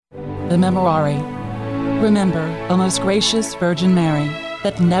the Memorare. Remember, O most gracious Virgin Mary,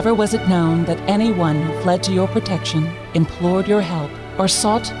 that never was it known that anyone who fled to your protection, implored your help, or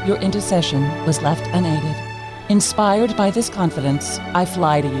sought your intercession was left unaided. Inspired by this confidence, I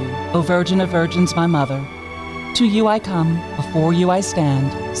fly to you, O Virgin of Virgins, my Mother. To you I come, before you I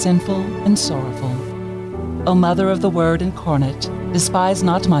stand, sinful and sorrowful. O Mother of the Word incarnate, despise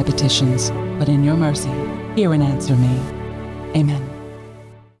not my petitions, but in your mercy, hear and answer me. Amen.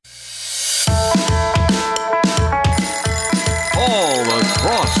 All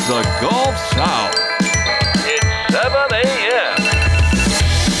across the Gulf South, it's 7 a.m.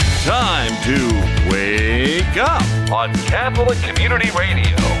 Time to wake up on Catholic Community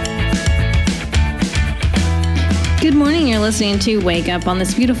Radio. Good morning. You're listening to Wake Up on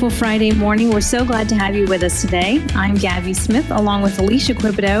this beautiful Friday morning. We're so glad to have you with us today. I'm Gabby Smith, along with Alicia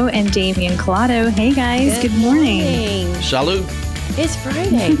Quibido and Damian Collado. Hey, guys. Good morning. Salute. It's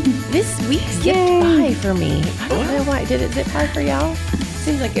Friday. This week zipped by for me. I don't know why. Did it zip by for y'all?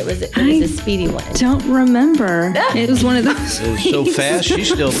 Seems like it was a speedy one. Don't remember. It was one of those. It was so fast, she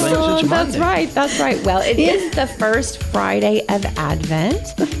still thinks it's Monday. That's right. Well, it is the first Friday of Advent.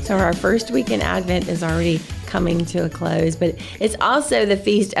 So our first week in Advent is already coming to a close, but it's also the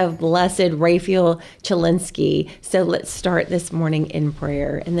feast of Blessed Raphael Chilinsky. So let's start this morning in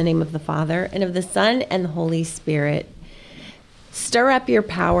prayer. In the name of the Father, and of the Son, and the Holy Spirit. Stir up your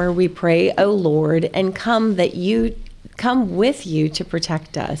power, we pray, O Lord, and come with you to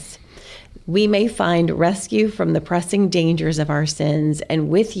protect us. We may find rescue from the pressing dangers of our sins, and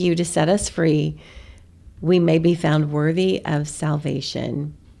with you to set us free, we may be found worthy of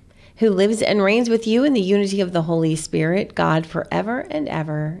salvation. Who lives and reigns with you in the unity of the Holy Spirit, God, forever and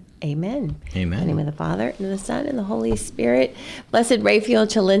ever. Amen. Amen. In the name of the Father, and of the Son, and the Holy Spirit. Blessed Raphael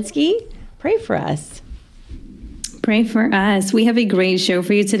Chilinsky, pray for us. Pray for us. We have a great show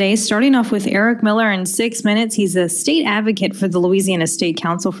for you today, starting off with Eric Miller in 6 minutes. He's a state advocate for the Louisiana State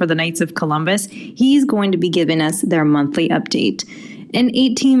Council for the Knights of Columbus. He's going to be giving us their monthly update. In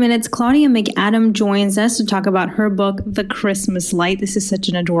 18 minutes, Claudia McAdam joins us to talk about her book, The Christmas Light. This is such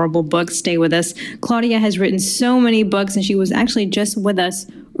an adorable book. Stay with us. Claudia has written so many books, and she was actually just with us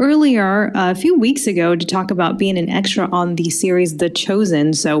earlier, a few weeks ago, to talk about being an extra on the series The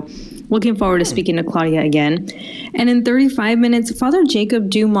Chosen. So looking forward to speaking to Claudia again. And in 35 minutes, Father Jacob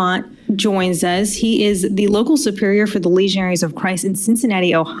Dumont joins us. He is the local superior for the Legionaries of Christ in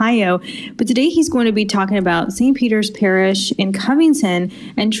Cincinnati, Ohio. But today he's going to be talking about St. Peter's Parish in Covington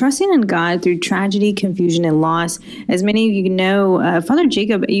and trusting in God through tragedy, confusion, and loss. As many of you know, Father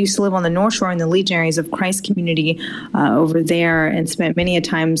Jacob used to live on the North Shore in the Legionaries of Christ community over there and spent many a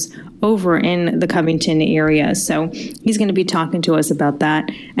times over in the Covington area. So he's going to be talking to us about that.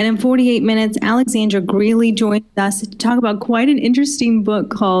 And in 48 minutes, Alexandra Greeley joins us to talk about quite an interesting book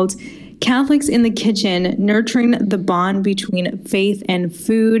called Catholics in the Kitchen, Nurturing the Bond Between Faith and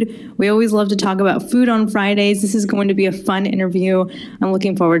Food. We always love to talk about food on Fridays. This is going to be a fun interview. I'm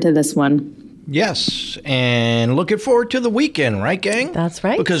looking forward to this one. Yes, and looking forward to the weekend, right, gang? That's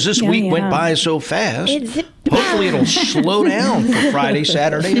right. Because this week went by so fast. Hopefully it'll slow down for Friday,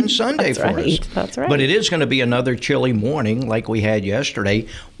 Saturday, and Sunday for us. That's right. But it is going to be another chilly morning like we had yesterday.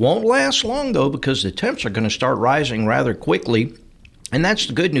 Won't last long, though, because the temps are going to start rising rather quickly. And that's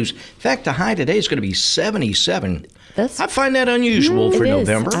the good news. In fact, the high today is going to be 77. I find that unusual for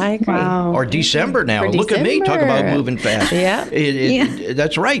November. I agree. Wow. Or December now. Look at me, talk about moving fast. Yeah.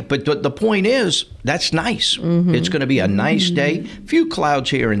 That's right. But the point is, that's nice. Mm-hmm. It's going to be a nice day. Few clouds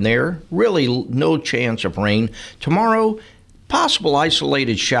here and there. Really no chance of rain. Tomorrow, possible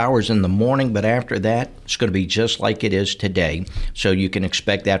isolated showers in the morning, but after that, it's going to be just like it is today. So you can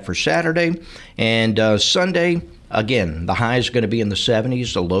expect that for Saturday. And Sunday, again, the high is going to be in the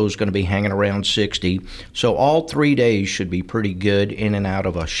 70s. The low is going to be hanging around 60. So all 3 days should be pretty good, in and out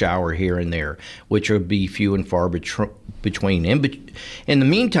of a shower here and there, which will be few and far between. In the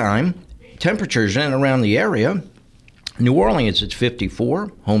meantime, temperatures in and around the area. New Orleans, it's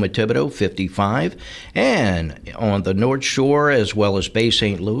 54. Home at Thibodaux, 55. And on the North Shore, as well as Bay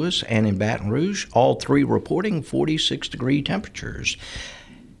St. Louis and in Baton Rouge, all three reporting 46-degree temperatures.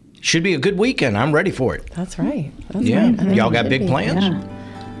 Should be a good weekend. I'm ready for it. That's right. Y'all got big plans?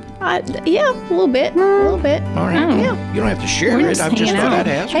 Yeah, a little bit. All right. Yeah. You don't have to share it. I just thought I'd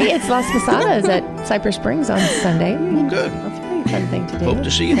ask. Hey, it's Las Posadas at Cypress Springs on Sunday. Well, good. That's a very fun thing to do. Hope to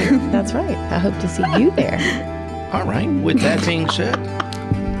see you there. That's right. I hope to see you there. All right. With that being said,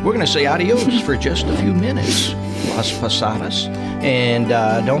 we're going to say adios for just a few minutes. Las Posadas. And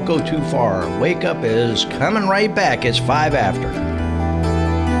don't go too far. Wake Up is coming right back. It's 5 after.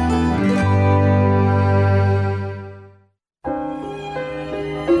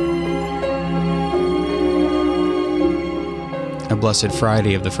 Blessed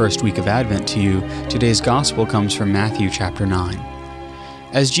Friday of the first week of Advent to you. Today's Gospel comes from Matthew chapter 9.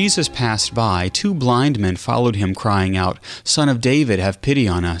 As Jesus passed by, 2 blind men followed him, crying out, "Son of David, have pity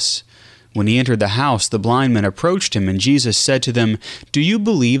on us." When he entered the house, the blind men approached him, and Jesus said to them, "Do you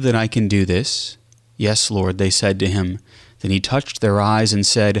believe that I can do this?" "Yes, Lord," they said to him. Then he touched their eyes and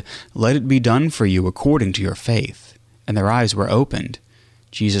said, "Let it be done for you according to your faith." And their eyes were opened.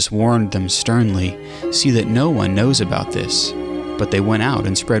 Jesus warned them sternly, "See that no one knows about this." But they went out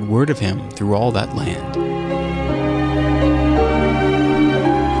and spread word of him through all that land.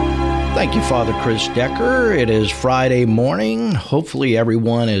 Thank you, Father Chris Decker. It is Friday morning. Hopefully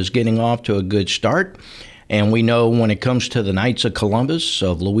everyone is getting off to a good start. And we know when it comes to the Knights of Columbus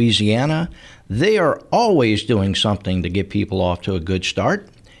of Louisiana, they are always doing something to get people off to a good start.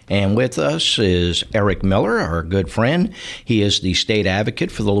 And with us is Eric Miller, our good friend. He is the state advocate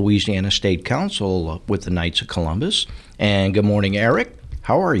for the Louisiana State Council with the Knights of Columbus. And good morning, Eric.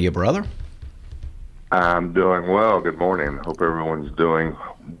 How are you, brother? I'm doing well. Good morning. Hope everyone's doing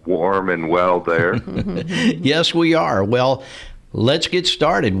warm and well there. Yes, we are. Well, let's get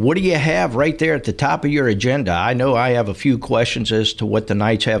started. What do you have right there at the top of your agenda? I know I have a few questions as to what the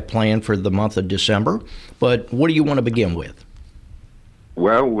Knights have planned for the month of December, but what do you want to begin with?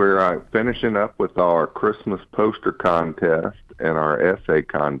 Well, we're finishing up with our Christmas poster contest and our essay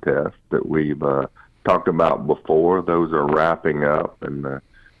contest that we've talked about before. Those are wrapping up, and the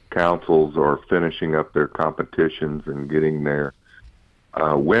councils are finishing up their competitions and getting their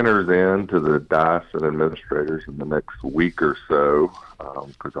winners in to the diocesan administrators in the next week or so,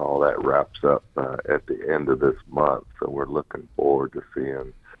 because all that wraps up at the end of this month. So we're looking forward to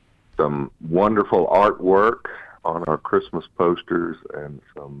seeing some wonderful artwork on our Christmas posters and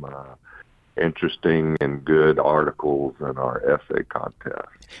some interesting and good articles in our essay contest.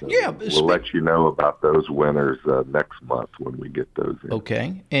 So yeah, we'll let you know about those winners next month when we get those in.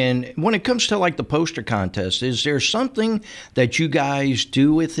 Okay. And when it comes to like the poster contest, is there something that you guys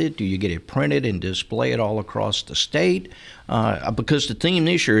do with it? Do you get it printed and display it all across the state? Because the theme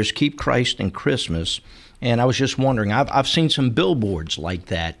this year is Keep Christ in Christmas. And I was just wondering, I've seen some billboards like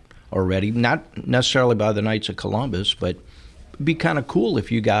that already, not necessarily by the Knights of Columbus, but it'd be kind of cool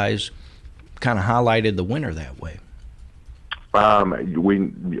if you guys kind of highlighted the winner that way.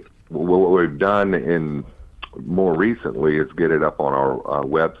 What we've done in more recently is get it up on our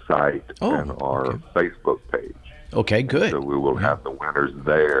website and our Facebook page. Okay, good. So we will have the winners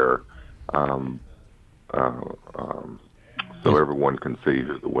there, so everyone can see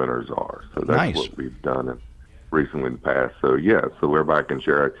who the winners are. So that's nice. What we've done recently in the past. So yeah, so everybody can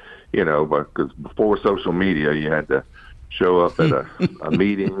share it. You know, because before social media, you had to show up at a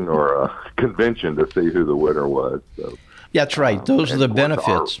meeting or a convention to see who the winner was. So that's right. Those are the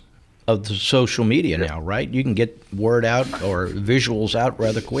benefits of the social media now, right? You can get word out or visuals out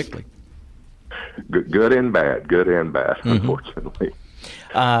rather quickly. Good and bad, unfortunately.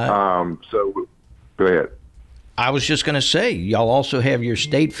 So go ahead. I was just going to say, y'all also have your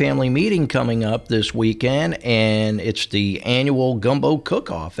state family meeting coming up this weekend, and it's the annual gumbo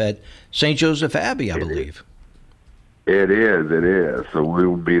cook-off at St. Joseph Abbey, I believe. It is. So we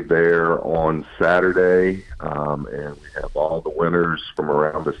will be there on Saturday, and we have all the winners from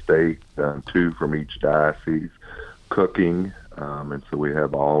around the state, 2 from each diocese, cooking. And so we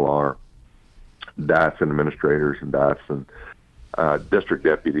have all our diocesan administrators and diocesan district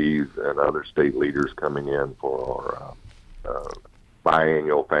deputies and other state leaders coming in for our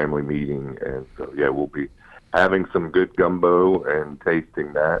biannual family meeting. And so, yeah, we'll be having some good gumbo and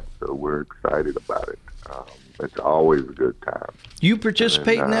tasting that. So we're excited about it. It's always a good time. You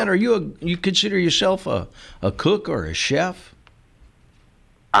participate in that? Or you consider yourself a cook or a chef?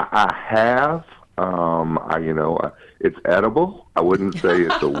 I have. It's edible. I wouldn't say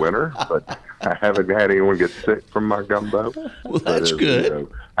it's a winner, but I haven't had anyone get sick from my gumbo. Well, that's good. You know,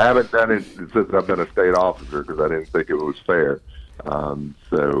 I haven't done it since I've been a state officer because I didn't think it was fair.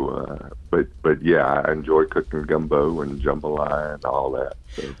 But yeah, I enjoy cooking gumbo and jambalaya and all that.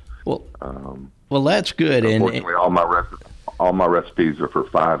 So, well, that's good. Unfortunately, all my recipes are for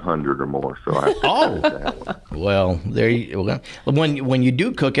 500 or more. So well, there you go. When you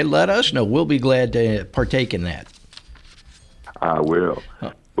do cook it, let us know. We'll be glad to partake in that. I will.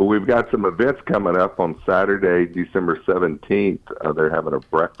 But we've got some events coming up on Saturday, December 17th. They're having a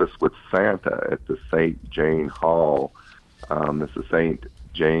breakfast with Santa at the St. Jane Hall. This is St.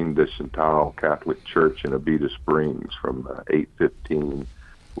 Jane de Chantal Catholic Church in Abita Springs from 8:15,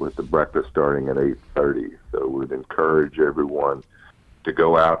 with the breakfast starting at 8:30. So we'd encourage everyone to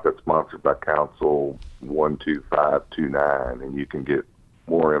go out. That's sponsored by Council 12529, and you can get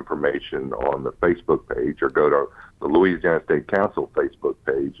more information on the Facebook page or go to the Louisiana State Council Facebook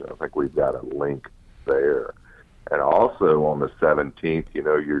page. I think we've got a link there. And also on the 17th,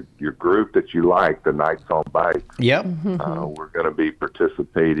 your group that you like, the Knights on Bikes. Yep. We're going to be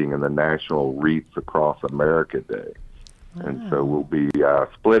participating in the National Wreaths Across America Day. Wow. And so we'll be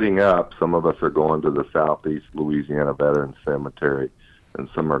splitting up. Some of us are going to the Southeast Louisiana Veterans Cemetery, and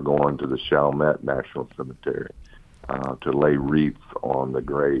some are going to the Chalmette National Cemetery to lay wreaths on the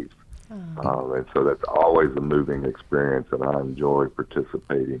graves. And so that's always a moving experience, and I enjoy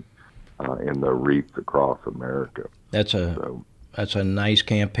participating in the Wreaths Across America. That's a nice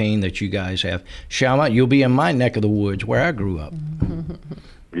campaign that you guys have. Chalmette, you'll be in my neck of the woods where I grew up.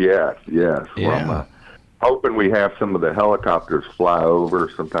 Yes. Yeah. Well, I'm hoping we have some of the helicopters fly over.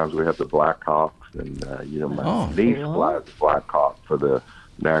 Sometimes we have the Black Hawks, and my niece flies the Black Hawk for the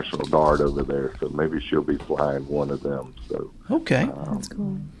National Guard over there, so maybe she'll be flying one of them. So okay, that's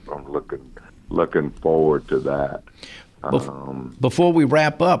cool. I'm looking forward to that. Before we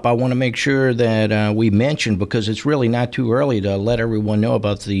wrap up, I want to make sure that we mention, because it's really not too early to let everyone know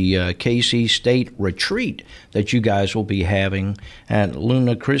about the KC State Retreat that you guys will be having at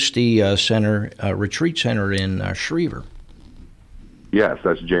Luna Christi Center, Retreat Center in Schriever. Yes,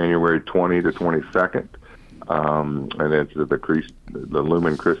 that's January 20 to 22nd, and it's at the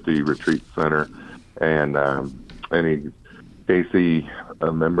Lumen Christi Retreat Center, and any KC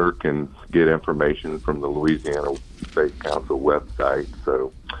member can get information from the Louisiana State Council website.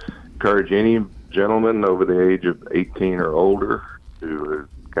 So encourage any gentleman over the age of 18 or older who is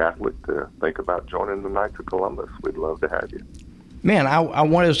Catholic to think about joining the Knights of Columbus. We'd love to have you. Man, I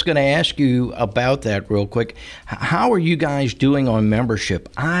was going to ask you about that real quick. How are you guys doing on membership?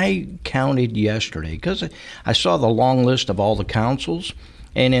 I counted yesterday because I saw the long list of all the councils,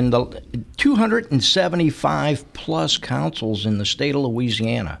 and in the 275 plus councils in the state of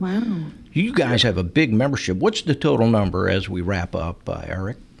Louisiana. Wow. You guys have a big membership. What's the total number as we wrap up,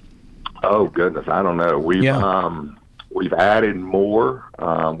 Eric? Oh, goodness. I don't know. We've added more.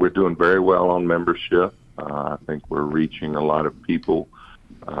 We're doing very well on membership. I think we're reaching a lot of people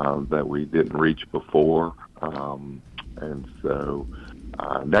that we didn't reach before. And so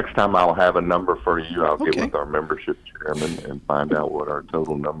next time I'll have a number for you. I'll get with our membership chairman and find out what our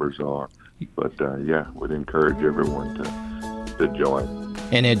total numbers are. But, would encourage everyone to join.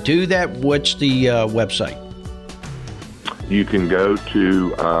 And to do that, what's the website? You can go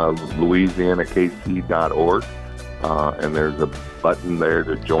to louisianakc.org, and there's a button there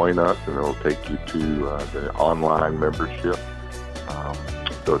to join us, and it'll take you to the online membership.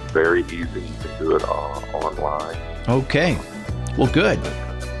 So it's very easy. You can do it online. Okay. Well, good.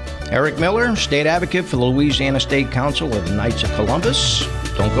 Eric Miller, State Advocate for the Louisiana State Council of the Knights of Columbus.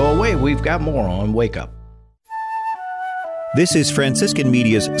 Don't go away. We've got more on Wake Up. This is Franciscan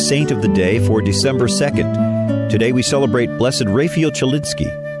Media's Saint of the Day for December 2nd. Today we celebrate Blessed Raphael Chilinsky.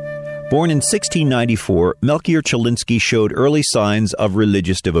 Born in 1694, Melchior Chilinsky showed early signs of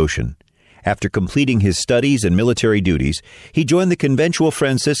religious devotion. After completing his studies and military duties, he joined the conventual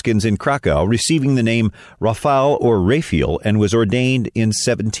Franciscans in Krakow, receiving the name Raphael or Raphael, and was ordained in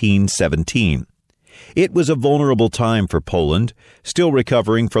 1717. It was a vulnerable time for Poland, still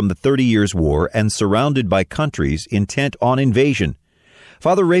recovering from the 30 Years' War and surrounded by countries intent on invasion.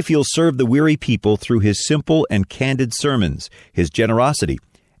 Father Raphael served the weary people through his simple and candid sermons, his generosity,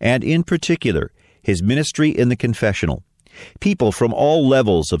 and in particular, his ministry in the confessional. People from all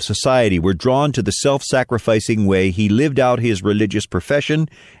levels of society were drawn to the self-sacrificing way he lived out his religious profession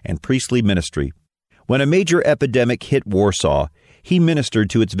and priestly ministry. When a major epidemic hit Warsaw, he ministered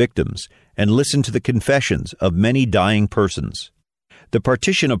to its victims and listened to the confessions of many dying persons. The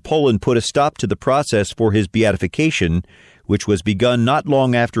partition of Poland put a stop to the process for his beatification, which was begun not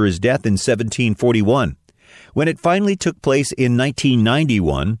long after his death in 1741. When it finally took place in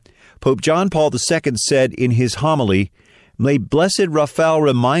 1991, Pope John Paul II said in his homily, "May Blessed Raphael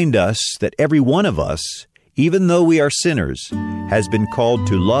remind us that every one of us, even though we are sinners, has been called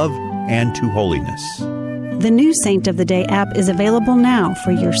to love and to holiness." The new Saint of the Day app is available now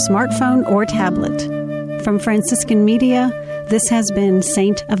for your smartphone or tablet. From Franciscan Media, this has been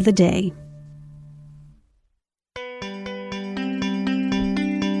Saint of the Day.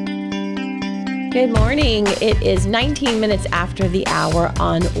 Good morning. It is 19 minutes after the hour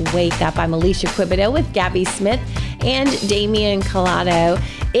on Wake Up. I'm Alicia Quibido with Gabby Smith and Damian Collado.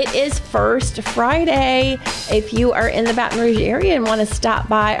 It is First Friday. If you are in the Baton Rouge area and want to stop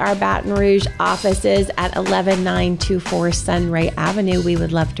by our Baton Rouge offices at 11924 Sunray Avenue, we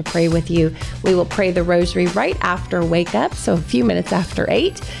would love to pray with you. We will pray the rosary right after wake up, so a few minutes after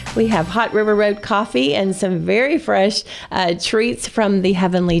 8. We have Hot River Road coffee and some very fresh treats from the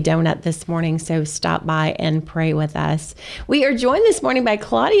Heavenly Donut this morning, so stop by and pray with us. We are joined this morning by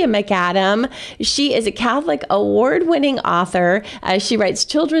Claudia McAdam. She is a Catholic award-winning author. She writes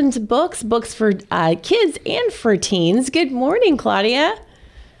children's books for kids and for teens. Good morning, Claudia.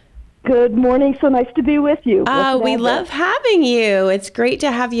 Good morning. So nice to be with you. We love having you. It's great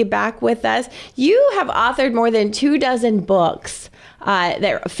to have you back with us. You have authored more than 24 books.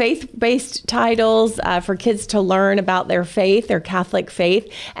 They're faith-based titles for kids to learn about their faith, their Catholic faith.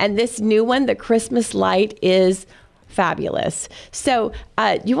 And this new one, The Christmas Light, is fabulous. So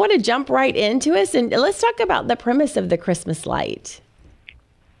you want to jump right into us, and let's talk about the premise of The Christmas Light.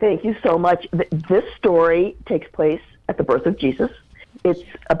 Thank you so much. This story takes place at the birth of Jesus. It's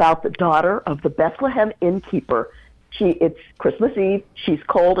about the daughter of the Bethlehem innkeeper. It's Christmas Eve. She's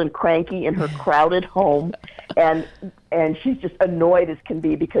cold and cranky in her crowded home, and she's just annoyed as can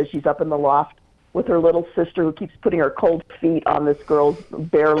be because she's up in the loft with her little sister who keeps putting her cold feet on this girl's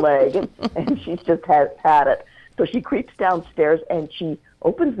bare leg, and she's just had it. So she creeps downstairs and she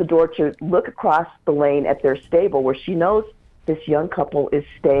opens the door to look across the lane at their stable where she knows this young couple is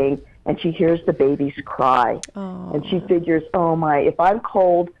staying, and she hears the babies cry. Oh. And she figures, oh my, if I'm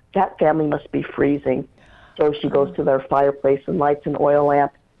cold, that family must be freezing. So she goes to their fireplace and lights an oil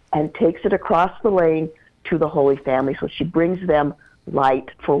lamp and takes it across the lane to the Holy Family. So she brings them light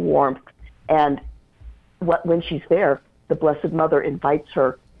for warmth. And when she's there, the Blessed Mother invites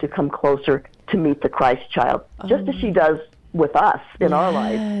her to come closer to meet the Christ child, just as she does with us in our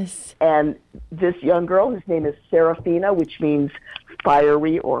lives. And this young girl, whose name is Seraphina, which means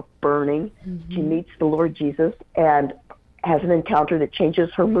fiery or burning, she meets the Lord Jesus and has an encounter that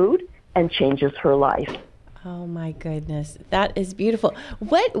changes her mood and changes her life. Oh my goodness, that is beautiful.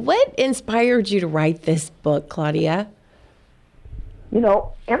 What inspired you to write this book, Claudia? You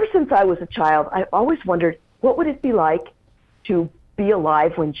know, ever since I was a child, I always wondered, what would it be like to be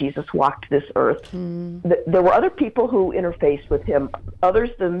alive when Jesus walked this earth? There were other people who interfaced with him,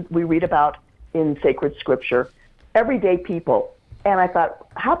 others than we read about in sacred scripture, everyday people. And I thought,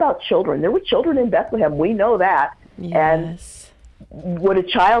 how about children? There were children in Bethlehem. We know that. Yes. And would a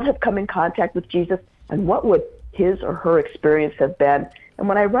child have come in contact with Jesus? And what would his or her experience have been? And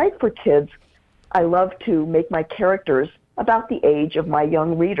when I write for kids, I love to make my characters about the age of my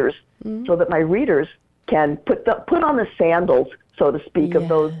young readers, so that my readers can put on the sandals, so to speak, of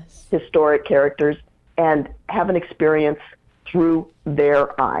those historic characters and have an experience through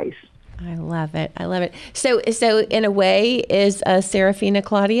their eyes. I love it. I love it. So in a way, is Seraphina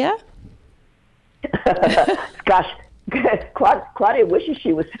Claudia? Gosh, Claudia wishes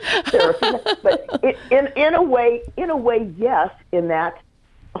she was Seraphina, but in a way, yes. In that,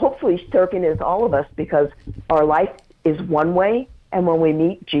 hopefully, Seraphina is all of us, because our life is one way, and when we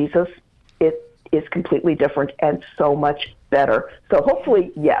meet Jesus, it is completely different and so much better. So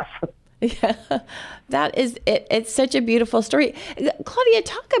hopefully, yes. Yeah, that is it. It's such a beautiful story. Claudia,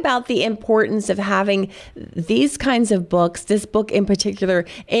 talk about the importance of having these kinds of books, this book in particular,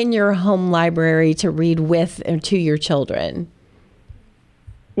 in your home library to read with and to your children.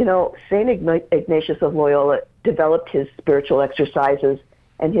 You know, St. Ignatius of Loyola developed his spiritual exercises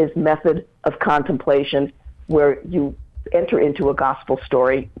and his method of contemplation, where you enter into a gospel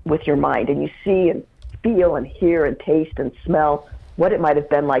story with your mind and you see and feel and hear and taste and smell what it might have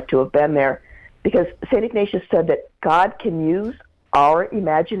been like to have been there. Because St. Ignatius said that God can use our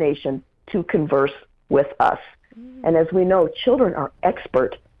imagination to converse with us. And as we know, children are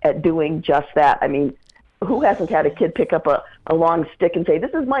expert at doing just that. I mean, who hasn't had a kid pick up a long stick and say,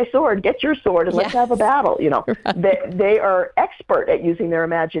 "This is my sword, get your sword, and let's have a battle"? You know, they are expert at using their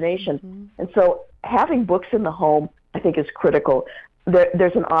imagination. And so having books in the home, I think, is critical.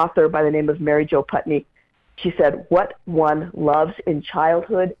 There's an author by the name of Mary Jo Putney. She said, "What one loves in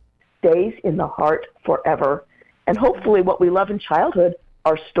childhood stays in the heart forever." And hopefully what we love in childhood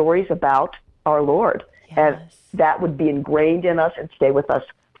are stories about our Lord. Yes. And that would be ingrained in us and stay with us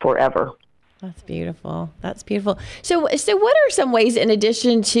forever. That's beautiful. That's beautiful. So what are some ways, in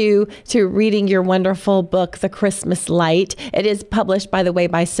addition to reading your wonderful book, The Christmas Light? It is published, by the way,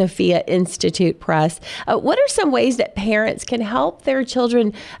 by Sophia Institute Press. What are some ways that parents can help their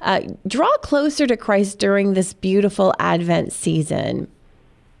children draw closer to Christ during this beautiful Advent season?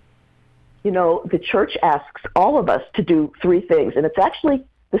 You know, the church asks all of us to do 3 things, and it's actually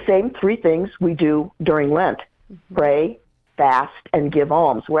the same 3 things we do during Lent: pray, fast and give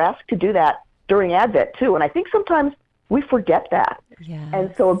alms. We're asked to do that during Advent too, and I think sometimes we forget that. Yes.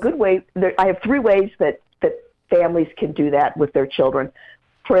 And so a good way, I have 3 ways that families can do that with their children.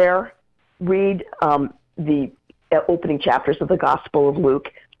 Prayer, read the opening chapters of the Gospel of Luke,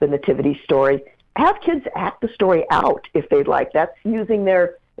 the Nativity story. Have kids act the story out if they'd like. That's using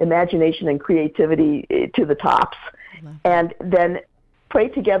their imagination and creativity to the tops. And then pray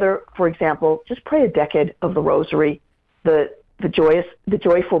together, for example, just pray a decade of the Rosary, the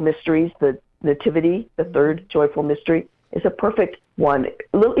joyful mysteries, the Nativity, the third joyful mystery, is a perfect one.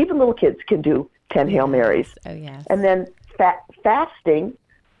 Even little kids can do 10 Hail Marys. Oh, yes. And then fasting,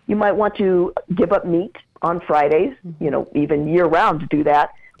 you might want to give up meat on Fridays, even year-round to do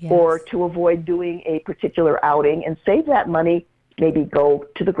that, or to avoid doing a particular outing and save that money, maybe go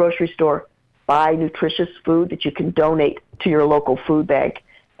to the grocery store, buy nutritious food that you can donate to your local food bank.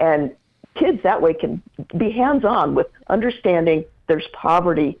 And kids that way can be hands-on with understanding there's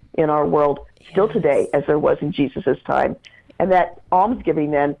poverty in our world still today as there was in Jesus' time. And that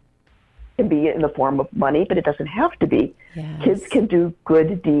almsgiving then can be in the form of money, but it doesn't have to be. Yes. Kids can do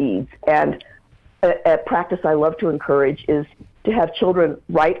good deeds. And a practice I love to encourage is to have children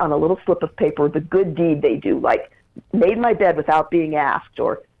write on a little slip of paper the good deed they do, like made my bed without being asked,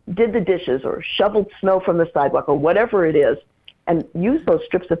 or did the dishes, or shoveled snow from the sidewalk, or whatever it is, and use those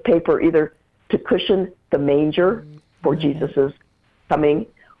strips of paper either to cushion the manger for Jesus's coming,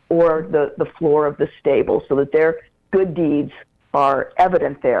 or the floor of the stable, so that their good deeds are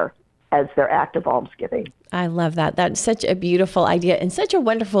evident there as their act of almsgiving. I love that. That's such a beautiful idea and such a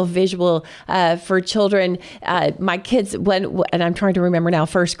wonderful visual for children. My kids, and I'm trying to remember now,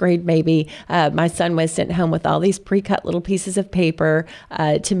 first grade maybe, my son was sent home with all these pre-cut little pieces of paper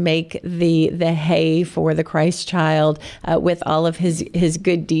to make the hay for the Christ child with all of his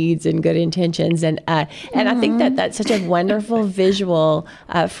good deeds and good intentions. And I think that's such a wonderful visual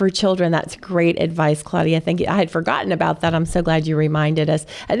for children. That's great advice, Claudia. Thank you. I had forgotten about that. I'm so glad you reminded us.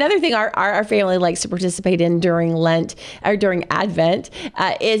 Another thing our family likes to participate in during Lent or during Advent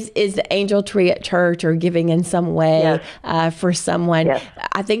is the angel tree at church, or giving in some way for someone. Yes.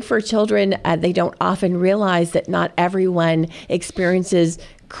 I think for children, they don't often realize that not everyone experiences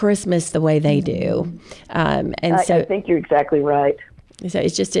Christmas the way they do. I think you're exactly right. So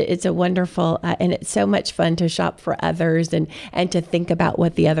it's a wonderful, and it's so much fun to shop for others and to think about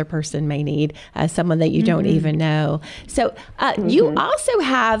what the other person may need, someone that you don't even know. So you also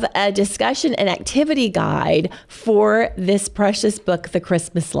have a discussion and activity guide for this precious book, The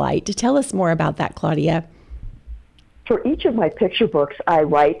Christmas Light. Tell us more about that, Claudia. For each of my picture books, I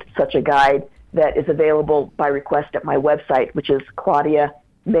write such a guide that is available by request at my website, which is Claudia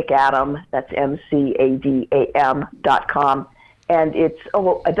McAdam, that's MCADAM.com. And it's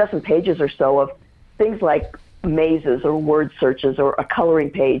a dozen pages or so of things like mazes or word searches or a coloring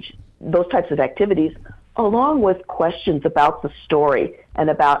page, those types of activities, along with questions about the story and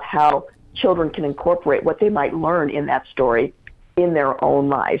about how children can incorporate what they might learn in that story in their own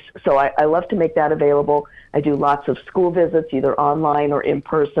lives. So I love to make that available. I do lots of school visits, either online or in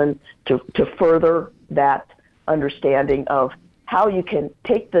person, to further that understanding of how you can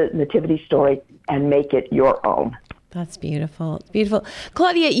take the nativity story and make it your own. That's beautiful. Beautiful.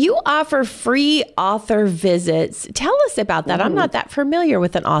 Claudia, you offer free author visits. Tell us about that. I'm not that familiar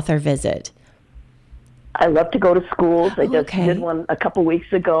with an author visit. I love to go to schools. I just did one a couple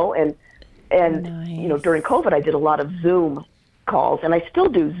weeks ago, and nice. During COVID, I did a lot of Zoom calls, and I still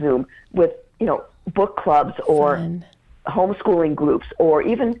do Zoom with book clubs or homeschooling groups, or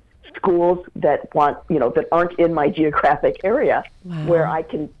even schools that that aren't in my geographic area, where I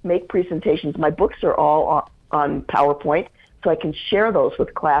can make presentations. My books are all on PowerPoint, so I can share those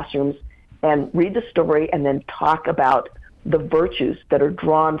with classrooms and read the story and then talk about the virtues that are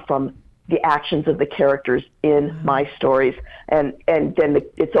drawn from the actions of the characters in my stories. And then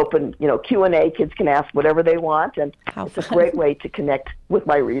it's open, Q&A. Kids can ask whatever they want, and it's a great way to connect with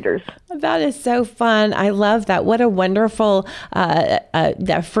my readers. That is so fun. I love that. What a wonderful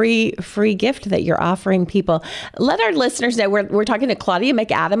that free gift that you're offering people. Let our listeners know we're talking to Claudia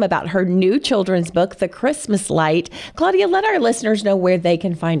McAdam about her new children's book, The Christmas Light. Claudia, let our listeners know where they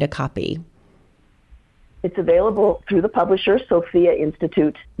can find a copy. It's available through the publisher,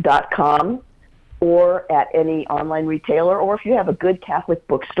 SophiaInstitute.com, or at any online retailer, or if you have a good Catholic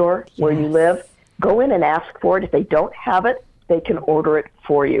bookstore where you live, go in and ask for it. If they don't have it, they can order it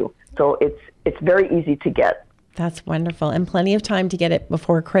for you. So it's very easy to get. That's wonderful, and plenty of time to get it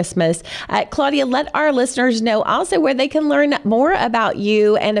before Christmas. Claudia, let our listeners know also where they can learn more about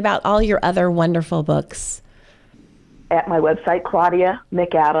you and about all your other wonderful books. At my website,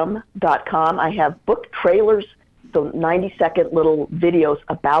 ClaudiaMcAdam.com, I have book trailers So 90-second little videos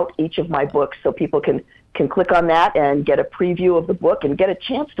about each of my books, so people can click on that and get a preview of the book and get a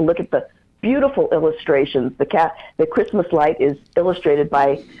chance to look at the beautiful illustrations. The Christmas light is illustrated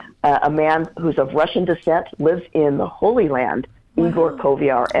by a man who's of Russian descent, lives in the Holy Land, Igor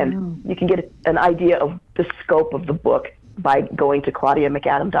Kovyar, and you can get an idea of the scope of the book by going to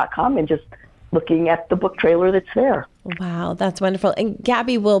ClaudiaMcAdam.com and just looking at the book trailer that's there. Wow, that's wonderful. And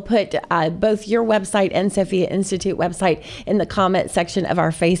Gabby will put both your website and Sophia Institute website in the comment section of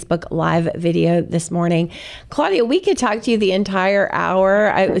our Facebook Live video this morning. Claudia, we could talk to you the entire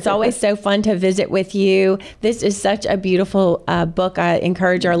hour. It's always so fun to visit with you. This is such a beautiful book. I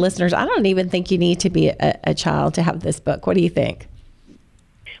encourage our listeners. I don't even think you need to be a child to have this book. What do you think?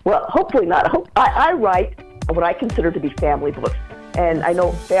 Well, hopefully not. I write what I consider to be family books. And I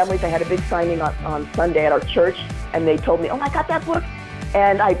know families, I had a big signing on Sunday at our church, and they told me, oh, I got that book.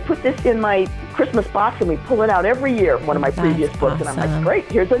 And I put this in my Christmas box, and we pull it out every year, one of my previous books. Awesome. And I'm like, great,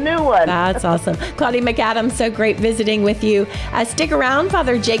 here's a new one. That's awesome. Claudia McAdam, so great visiting with you. Stick around.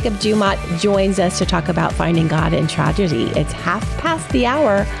 Father Jacob Dumont joins us to talk about finding God in tragedy. It's 1/2 the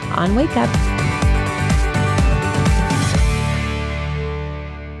hour on Wake Up.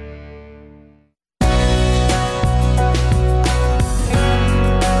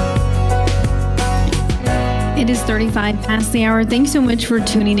 It is 35 past the hour. Thanks so much for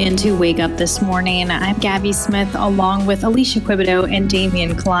tuning in to Wake Up this morning. I'm Gabby Smith, along with Alicia Quibido and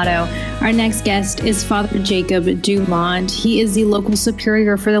Damian Collado. Our next guest is Father Jacob Dumont. He is the local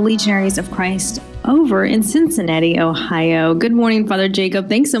superior for the Legionaries of Christ over in Cincinnati, Ohio. Good morning, Father Jacob.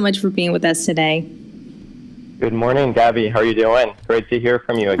 Thanks so much for being with us today. Good morning, Gabby. How are you doing? Great to hear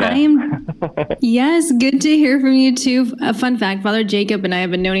from you again. Yes, good to hear from you too. A fun fact, Father Jacob and I have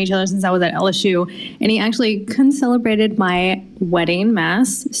been knowing each other since I was at LSU, and he actually celebrated my wedding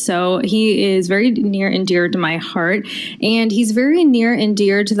mass. So he is very near and dear to my heart, and he's very near and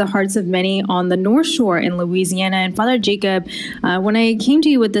dear to the hearts of many on the North Shore in Louisiana. And Father Jacob, when I came to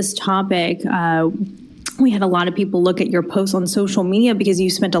you with this topic, we had a lot of people look at your posts on social media because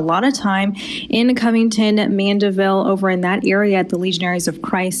you spent a lot of time in Covington, Mandeville, over in that area at the Legionaries of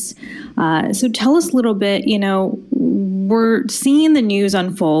Christ. So tell us a little bit, we're seeing the news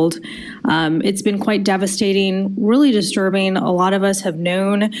unfold. It's been quite devastating, really disturbing. A lot of us have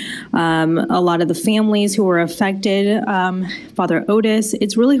known a lot of the families who were affected. Father Otis,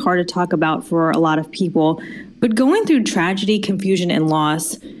 it's really hard to talk about for a lot of people. But going through tragedy, confusion, and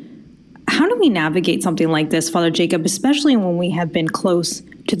loss, how do we navigate something like this, Father Jacob, especially when we have been close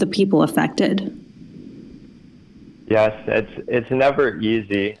to the people affected? Yes, it's never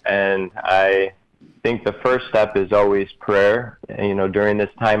easy, and I think the first step is always prayer. During this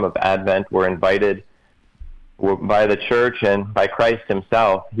time of Advent, we're invited by the church and by Christ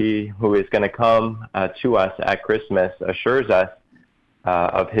himself. He who is going to come to us at Christmas assures us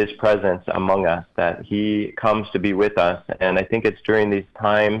of his presence among us, that he comes to be with us. And I think it's during these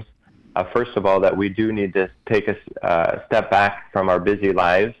times, first of all, that we do need to take a step back from our busy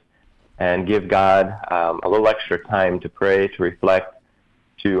lives and give God a little extra time to pray, to reflect,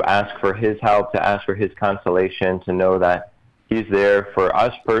 to ask for his help, to ask for his consolation, to know that he's there for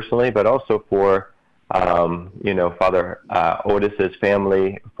us personally, but also for, Father Otis's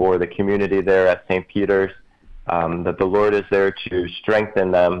family, for the community there at St. Peter's, that the Lord is there to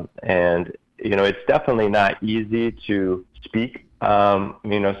strengthen them. And, it's definitely not easy to speak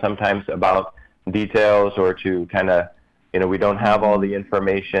sometimes about details, or to kind of, we don't have all the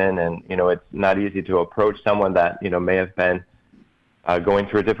information, and, it's not easy to approach someone that, may have been going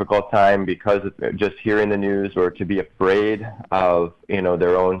through a difficult time because of just hearing the news, or to be afraid of,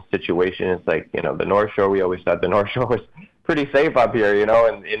 their own situation. It's like, the North Shore, we always thought the North Shore was pretty safe up here,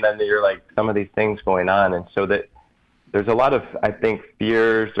 and then you're like, some of these things going on. And so that there's a lot of, I think,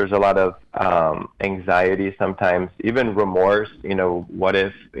 fears. There's a lot of anxiety sometimes, even remorse. What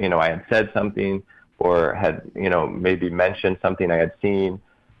if, I had said something, or had, maybe mentioned something I had seen.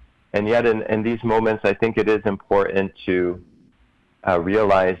 And yet in these moments, I think it is important to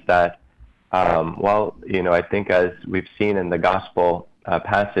realize that, I think as we've seen in the gospel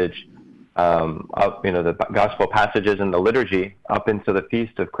passage, the gospel passages in the liturgy up into the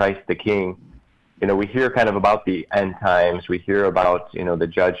feast of Christ the King, we hear kind of about the end times. We hear about, the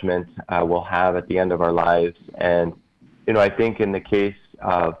judgment we'll have at the end of our lives. And, I think in the case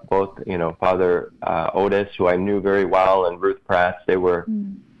of both, Father Otis, who I knew very well, and Ruth Pratt, they were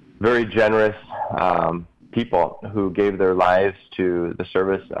very generous people who gave their lives to the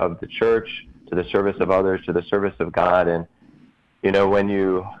service of the church, to the service of others, to the service of God. And, when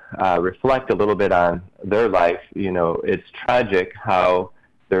you reflect a little bit on their life, it's tragic how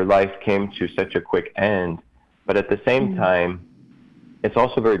their life came to such a quick end. But at the same time, it's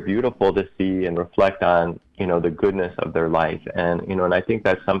also very beautiful to see and reflect on, the goodness of their life. And, and I think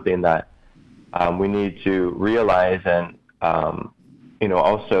that's something that we need to realize and,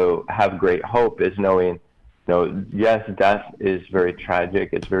 also have great hope, is knowing, yes, death is very tragic,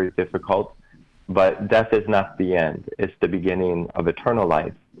 it's very difficult, but death is not the end. It's the beginning of eternal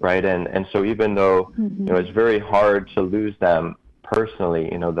life, right? And so even though, it's very hard to lose them personally,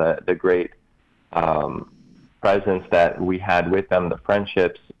 the great presence that we had with them, the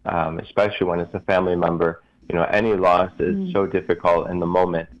friendships, especially when it's a family member, any loss is so difficult in the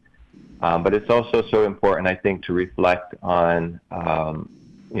moment. But it's also so important, I think, to reflect on,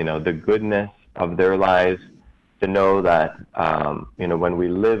 the goodness of their lives, to know that, when we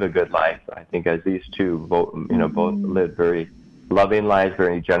live a good life, I think as these two both live very loving lives,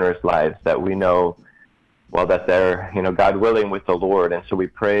 very generous lives, that we know, well, that they're, God willing, with the Lord. And so we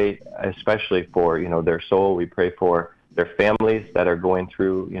pray especially for, their soul. We pray for their families that are going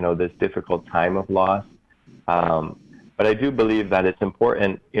through, this difficult time of loss. But I do believe that it's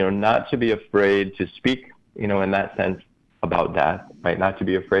important, not to be afraid to speak, in that sense, about death, right? Not to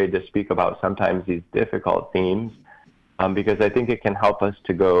be afraid to speak about sometimes these difficult themes, because I think it can help us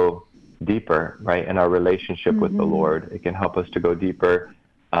to go deeper, right, in our relationship with the Lord. It can help us to go deeper.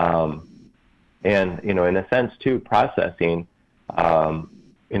 And, in a sense, too, processing,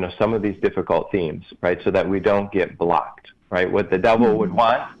 some of these difficult themes, right, so that we don't get blocked, right? What the devil would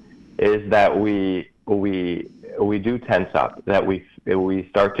want is that we do tense up, that we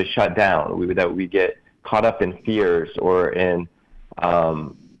start to shut down, that we get caught up in fears or in,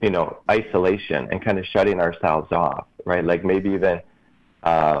 isolation and kind of shutting ourselves off, right? Like maybe even,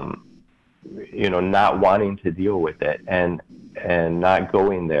 not wanting to deal with it and not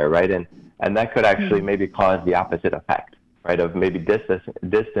going there, right? And that could actually maybe cause the opposite effect, right, of maybe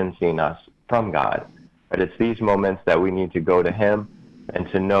distancing us from God. But it's these moments that we need to go to Him and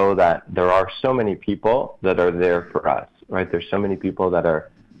to know that there are so many people that are there for us, right? There's so many people that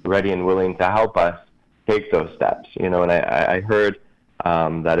are ready and willing to help us take those steps, And I heard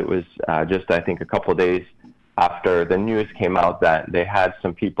that it was just, I think, a couple of days after the news came out that they had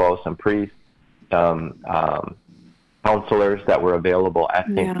some people, some priests, some counselors that were available at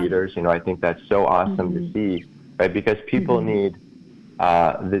St. Peter's. I think that's so awesome to see, right? Because people need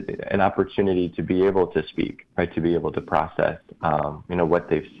an opportunity to be able to speak, right? To be able to process, what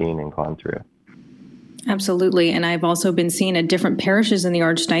they've seen and gone through. Absolutely. And I've also been seeing at different parishes in the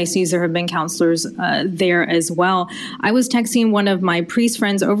Archdiocese, there have been counselors there as well. I was texting one of my priest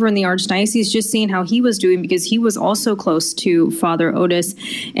friends over in the Archdiocese, just seeing how he was doing, because he was also close to Father Otis.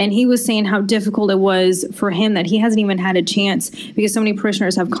 And he was saying how difficult it was for him, that he hasn't even had a chance, because so many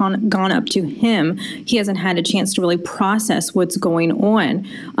parishioners have gone up to him. He hasn't had a chance to really process what's going on.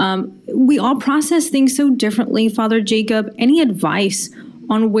 We all process things so differently. Father Jacob, any advice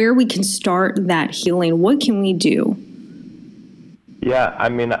on where we can start that healing? What can we do? Yeah, I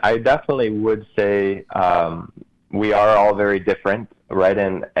mean, I definitely would say we are all very different, right?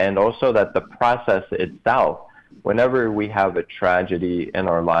 And also that the process itself, whenever we have a tragedy in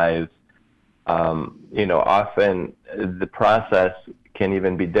our lives, often the process can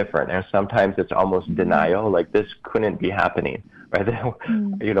even be different. And sometimes it's almost denial, like this couldn't be happening, right?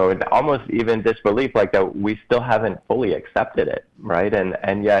 And almost even disbelief, like that we still haven't fully accepted it, right?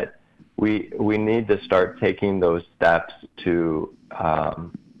 And yet we need to start taking those steps to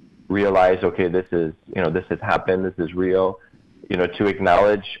realize, okay, this has happened, this is real, to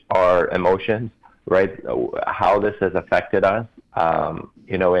acknowledge our emotions, right? How this has affected us,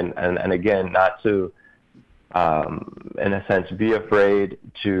 and again, not to, in a sense, be afraid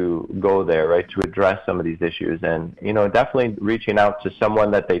to go there, right, to address some of these issues. And, definitely reaching out to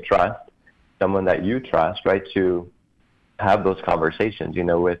someone that they trust, someone that you trust, right, to have those conversations,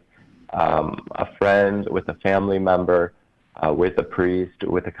 with a friend, with a family member, with a priest,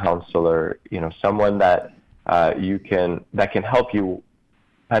 with a counselor, someone that that can help you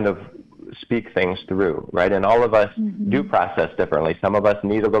kind of speak things through, right? And all of us do process differently. Some of us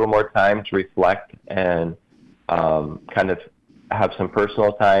need a little more time to reflect and kind of have some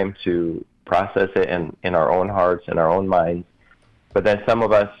personal time to process it in our own hearts and our own minds. But then some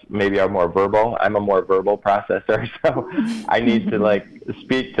of us maybe are more verbal. I'm a more verbal processor, so I need to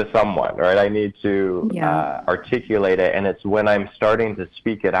speak to someone, right? I need to articulate it, and it's when I'm starting to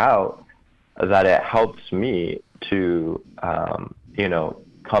speak it out that it helps me to,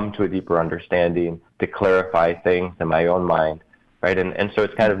 come to a deeper understanding, to clarify things in my own mind, right? And so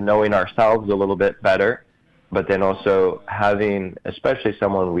it's kind of knowing ourselves a little bit better, but then also having, especially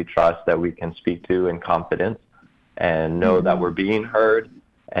someone we trust that we can speak to in confidence and know that we're being heard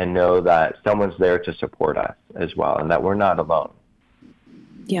and know that someone's there to support us as well, and that we're not alone.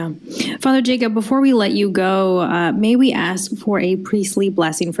 Yeah. Father Jacob, before we let you go, may we ask for a priestly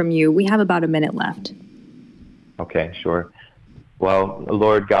blessing from you? We have about a minute left. Okay, sure. Well,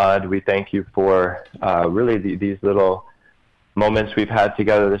 Lord God, we thank you for really these little moments we've had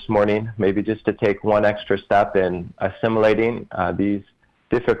together this morning, maybe just to take one extra step in assimilating these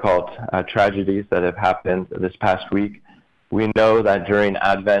difficult tragedies that have happened this past week. We know that during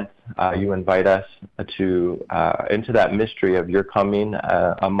Advent, you invite us to into that mystery of your coming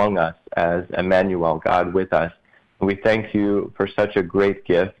among us as Emmanuel, God with us. And we thank you for such a great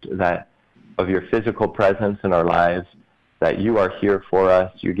gift that of your physical presence in our lives, that you are here for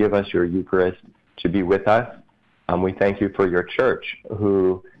us. You give us your Eucharist to be with us. We thank you for your church,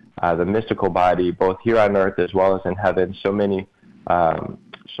 who the mystical body, both here on earth as well as in heaven, so many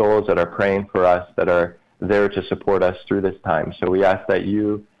souls that are praying for us, that are there to support us through this time. So we ask that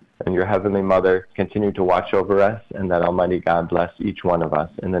you and your Heavenly Mother continue to watch over us, and that Almighty God bless each one of us.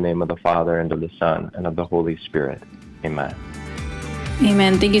 In the name of the Father, and of the Son, and of the Holy Spirit. Amen.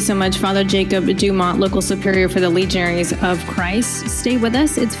 Amen. Thank you so much, Father Jacob Dumont, Local Superior for the Legionaries of Christ. Stay with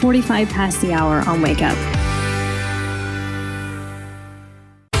us. It's 45 past the hour on Wake Up.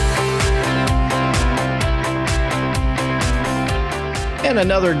 And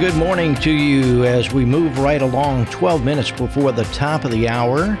another good morning to you as we move right along 12 minutes before the top of the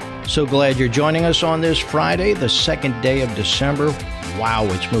hour. So glad you're joining us on this Friday, the second day of December. Wow,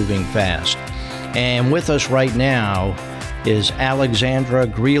 it's moving fast. And with us right now is Alexandra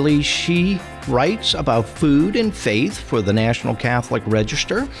Greeley. She writes about food and faith for the National Catholic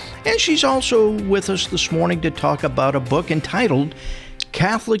Register. And she's also with us this morning to talk about a book entitled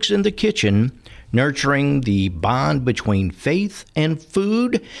Catholics in the Kitchen, Nurturing the Bond Between Faith and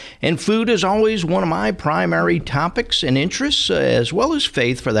Food. And food is always one of my primary topics and interests, as well as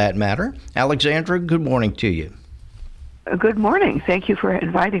faith for that matter. Alexandra, good morning to you. Good morning. Thank you for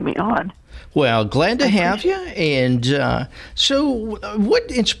inviting me on. Well, glad to have you. And so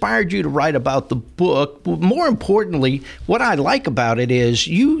what inspired you to write about the book? More importantly, what I like about it is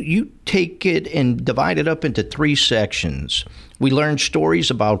you take it and divide it up into 3 sections. We learn stories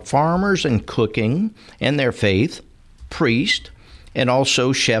about farmers and cooking and their faith, priests, and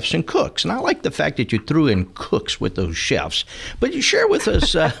also chefs and cooks. And I like the fact that you threw in cooks with those chefs. But you share with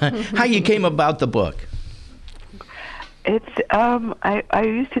us how you came about the book. It's I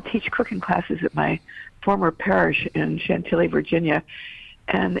used to teach cooking classes at my former parish in Chantilly, Virginia,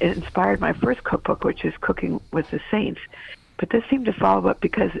 and it inspired my first cookbook, which is Cooking with the Saints. But this seemed to follow up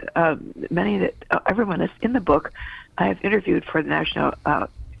because everyone that's in the book, I have interviewed for the National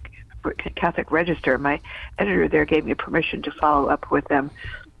Catholic Register. My editor there gave me permission to follow up with them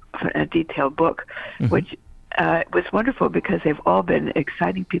on a detailed book, which was wonderful because they've all been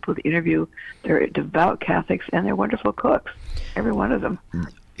exciting people to interview. They're devout Catholics, and they're wonderful cooks, every one of them.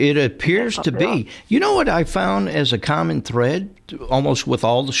 It appears to be. You know what I found as a common thread, almost with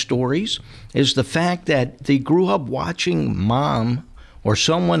all the stories, is the fact that they grew up watching mom or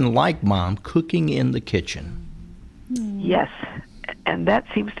someone like mom cooking in the kitchen. Yes, and that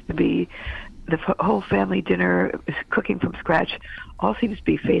seems to be the whole family dinner, cooking from scratch, all seems to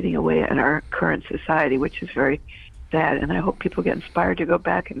be fading away in our current society, which is very sad. And I hope people get inspired to go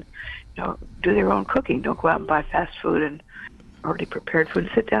back and do their own cooking. Don't go out and buy fast food and already prepared food.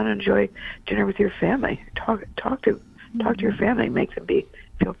 Sit down and enjoy dinner with your family. Talk to your family. Make them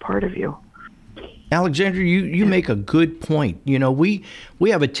feel part of you. Alexandra, you make a good point. We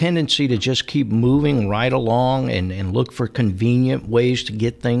have a tendency to just keep moving right along and look for convenient ways to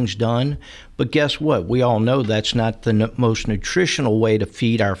get things done. But guess what? We all know that's not the most nutritional way to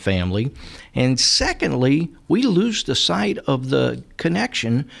feed our family. And secondly, we lose the sight of the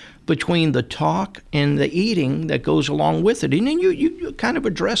connection between the talk and the eating that goes along with it. And you kind of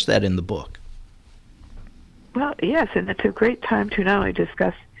address that in the book. Well, yes, and it's a great time to not only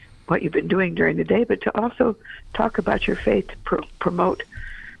discuss what you've been doing during the day, but to also talk about your faith, to promote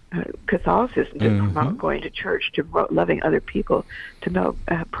Catholicism, to promote going to church, to promote loving other people, to know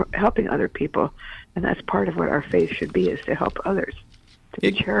helping other people. And that's part of what our faith should be, is to help others, to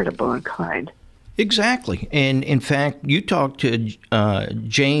be charitable and kind. Exactly. And in fact, you talked to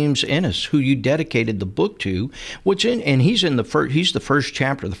James Ennis, who you dedicated the book to, and he's the first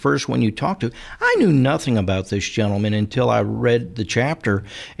chapter, the first one you talked to. I knew nothing about this gentleman until I read the chapter,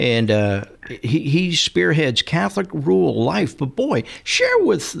 and he spearheads Catholic rural life. But boy, share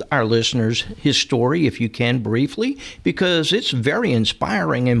with our listeners his story, if you can, briefly, because it's very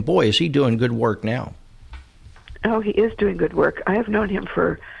inspiring, and boy, is he doing good work now. Oh, he is doing good work. I have known him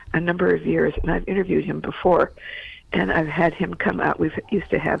for a number of years, and I've interviewed him before. and I've had him come out. We used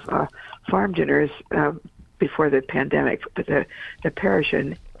to have farm dinners before the pandemic, but the parish,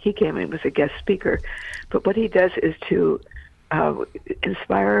 and he came in as a guest speaker. But what he does is to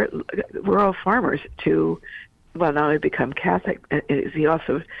inspire rural farmers to, well, not only become Catholic, he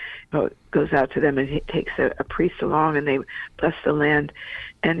also goes out to them and he takes a priest along, and they bless the land.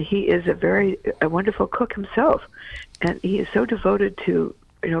 And he is a wonderful cook himself, and he is so devoted to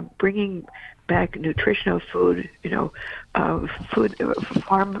bringing back nutritional food, food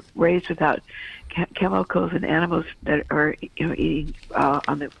farm raised without chemicals and animals that are eating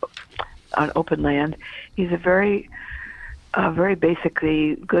on open land. He's a very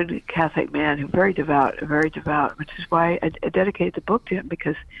basically good Catholic man, very devout, which is why I dedicated the book to him,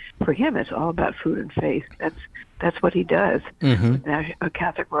 because for him it's all about food and faith. That's what he does. A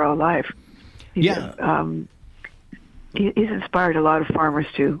Catholic rural life. He's inspired a lot of farmers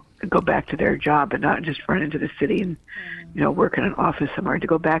to go back to their job and not just run into the city and work in an office somewhere, to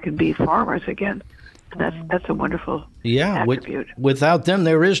go back and be farmers again. And that's a wonderful attribute. Without them,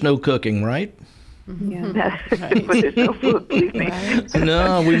 there is no cooking, right? Yeah. But there's no food, believe me.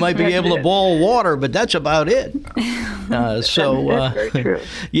 No, we might be able to boil water, but that's about it. That's very true.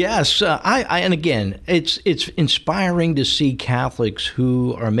 Yes, and again, it's inspiring to see Catholics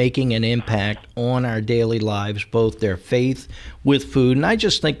who are making an impact on our daily lives, both their faith with food, and I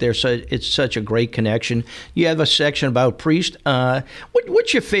just think it's such a great connection. You have a section about priest.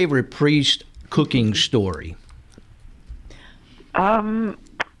 What's your favorite priest cooking story?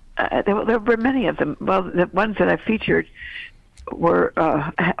 There were many of them. Well, the ones that I featured were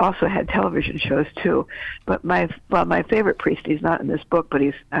also had television shows too. But my favorite priest, he's not in this book, but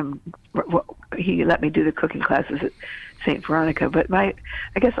he let me do the cooking classes at St. Veronica. But I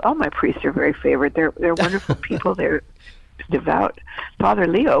guess all my priests are very favorite. They're wonderful people. They're devout. Father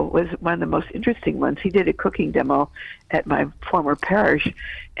Leo was one of the most interesting ones. He did a cooking demo at my former parish,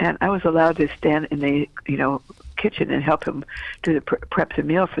 and I was allowed to stand in the kitchen and help him do the prep the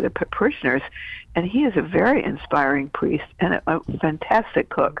meal for the parishioners. And he is a very inspiring priest and a fantastic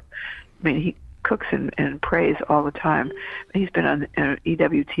cook. I mean, he cooks and prays all the time. He's been on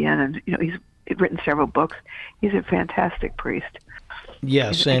EWTN, and he's written several books. He's a fantastic priest.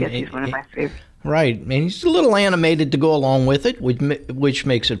 Yes, I guess he's one of my favorites. Right, and he's a little animated to go along with it, which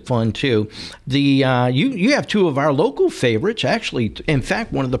makes it fun too. You have two of our local favorites, actually. In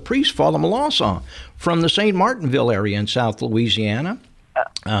fact, one of the priests, Father Melanson, from the St. Martinville area in South Louisiana.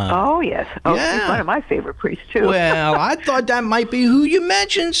 Yes. He's one of my favorite priests too. Well, I thought that might be who you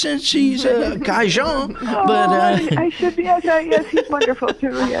mentioned, since he's Cajun. But I should be. Yes, he's wonderful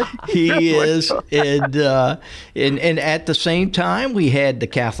too. Yes, he is. And at the same time, we had the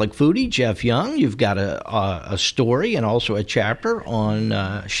Catholic foodie, Jeff Young. You've got a story and also a chapter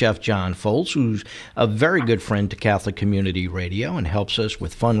on Chef John Foltz, who's a very good friend to Catholic Community Radio and helps us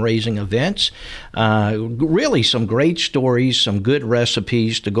with fundraising events. Really, some great stories, some good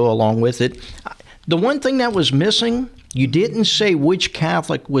recipes to go along with it. The one thing that was missing, you didn't say which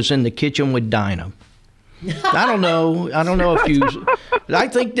Catholic was in the kitchen with Dinah. I don't know if you. I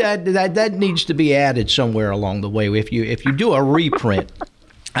think that needs to be added somewhere along the way. If you do a reprint.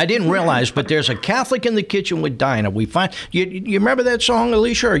 I didn't realize, but there's a Catholic in the kitchen with Dinah. We find you remember that song,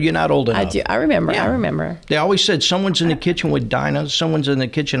 Alicia? Or you're not old enough? I do. I remember. Yeah. I remember. They always said someone's in the kitchen with Dinah. Someone's in the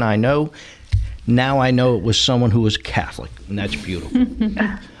kitchen. I know. Now I know it was someone who was Catholic, and that's beautiful.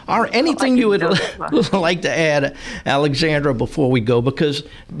 Or anything you would like to add, Alexandra, before we go? Because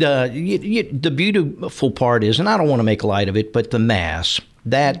the beautiful part is, and I don't want to make light of it, but the Mass,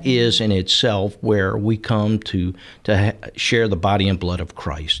 that is in itself where we come to share the body and blood of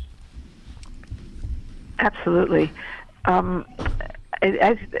Christ. Absolutely. Of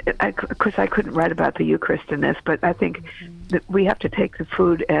course, I couldn't write about the Eucharist in this, but I think that we have to take the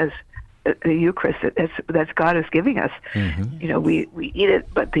food as the Eucharist that's God is giving us. Mm-hmm. We eat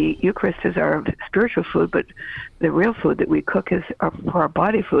it, but the Eucharist is our spiritual food, but the real food that we cook is for our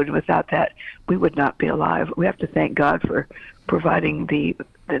body food, and without that, we would not be alive. We have to thank God for providing the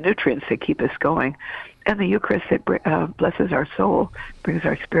nutrients that keep us going, and the Eucharist that blesses our soul, brings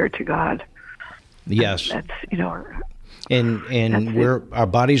our spirit to God. Yes. That's And our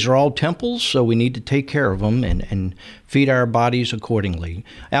bodies are all temples, so we need to take care of them and feed our bodies accordingly.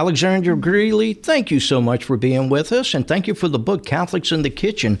 Alexandra Greeley, thank you so much for being with us, and thank you for the book, Catholics in the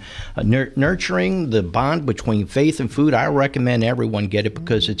Kitchen, Nurturing the Bond Between Faith and Food. I recommend everyone get it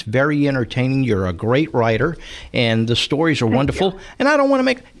because it's very entertaining. You're a great writer, and the stories are wonderful. And I don't want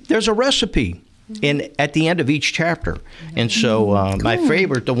to there's a recipe at the end of each chapter. And so my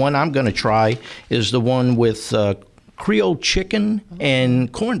favorite, the one I'm going to try, is the one with Creole chicken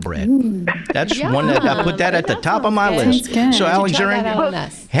and cornbread. That's one that I put that at the top of my list. So,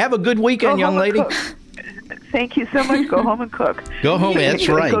 Alexandria, have a good weekend, young lady. Thank you so much. Go home and cook. Go home, that's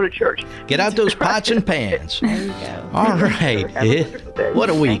right. Go to church. Get out those pots and pans. There you go. All right. What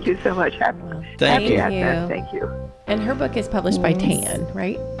a week. Thank you so much. Happy Advent. Thank you. And her book is published by TAN,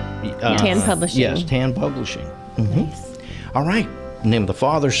 right? TAN Publishing. Yes, TAN Publishing. Nice. All right. In the name of the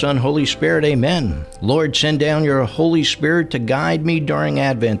Father, Son, Holy Spirit, amen. Lord, send down your Holy Spirit to guide me during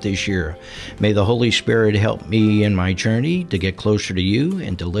Advent this year. May the Holy Spirit help me in my journey to get closer to you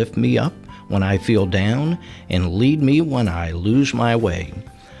and to lift me up when I feel down and lead me when I lose my way.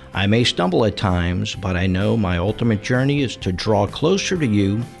 I may stumble at times, but I know my ultimate journey is to draw closer to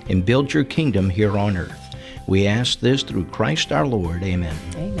you and build your kingdom here on earth. We ask this through Christ our Lord. Amen.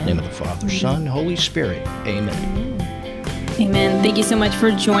 In the name of the Father, Son, Holy Spirit. Amen. Amen. Thank you so much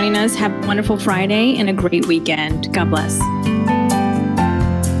for joining us. Have a wonderful Friday and a great weekend. God bless.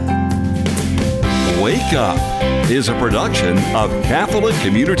 Wake Up is a production of Catholic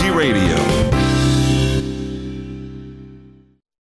Community Radio.